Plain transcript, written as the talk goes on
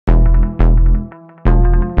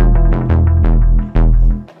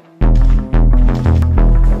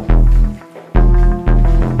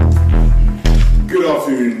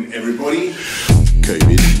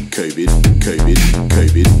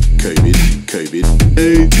COVID,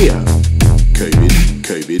 oh dear. COVID,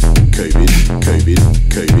 COVID, COVID, COVID,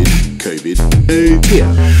 COVID, COVID, oh dear.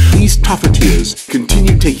 These tufferteers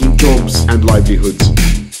continue taking jobs and livelihoods.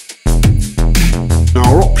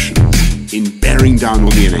 Our options in bearing down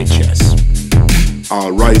on the NHS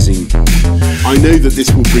are rising. I know that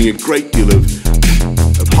this will bring a great deal of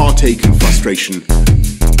heartache and frustration,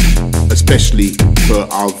 especially for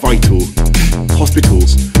our vital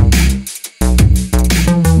hospitals.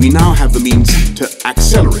 We now have the means to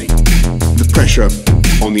accelerate the pressure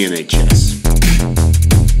on the NHS.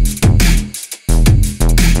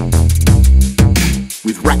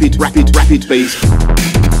 With rapid-based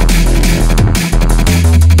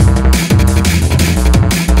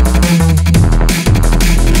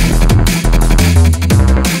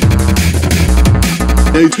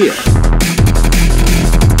note here.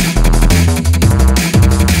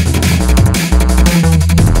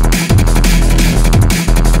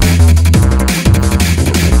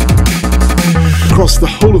 Across the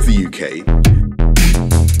whole of the UK,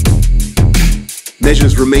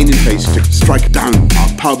 measures remain in place to strike down our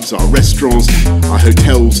pubs, our restaurants, our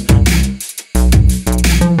hotels.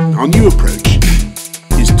 Our new approach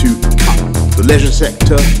is to cut the leisure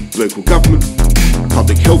sector, local government,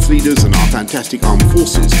 public health leaders and our fantastic armed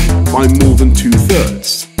forces by more than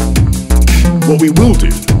 2/3. What we will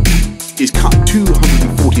do is cut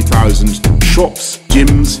 240,000 shops,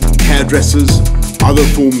 gyms, hairdressers, other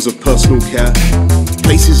forms of personal care,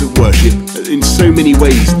 places of worship, in so many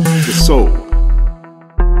ways the soul.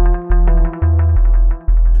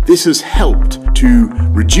 This has helped to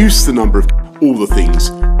reduce the number of all the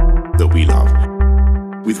things that we love.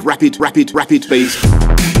 With rapid-based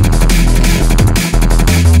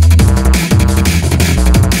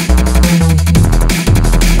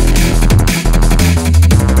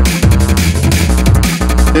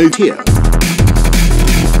note here.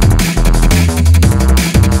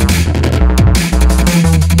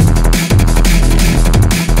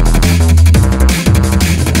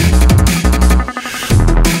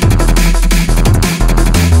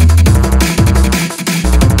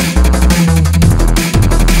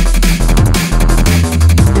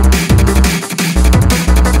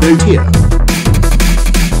 Note here.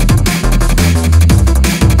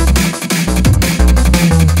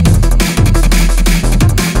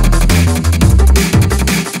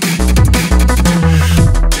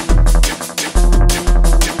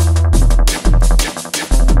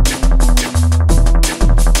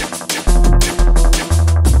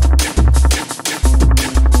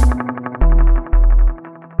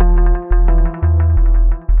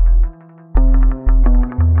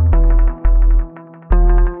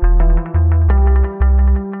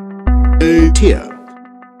 Here.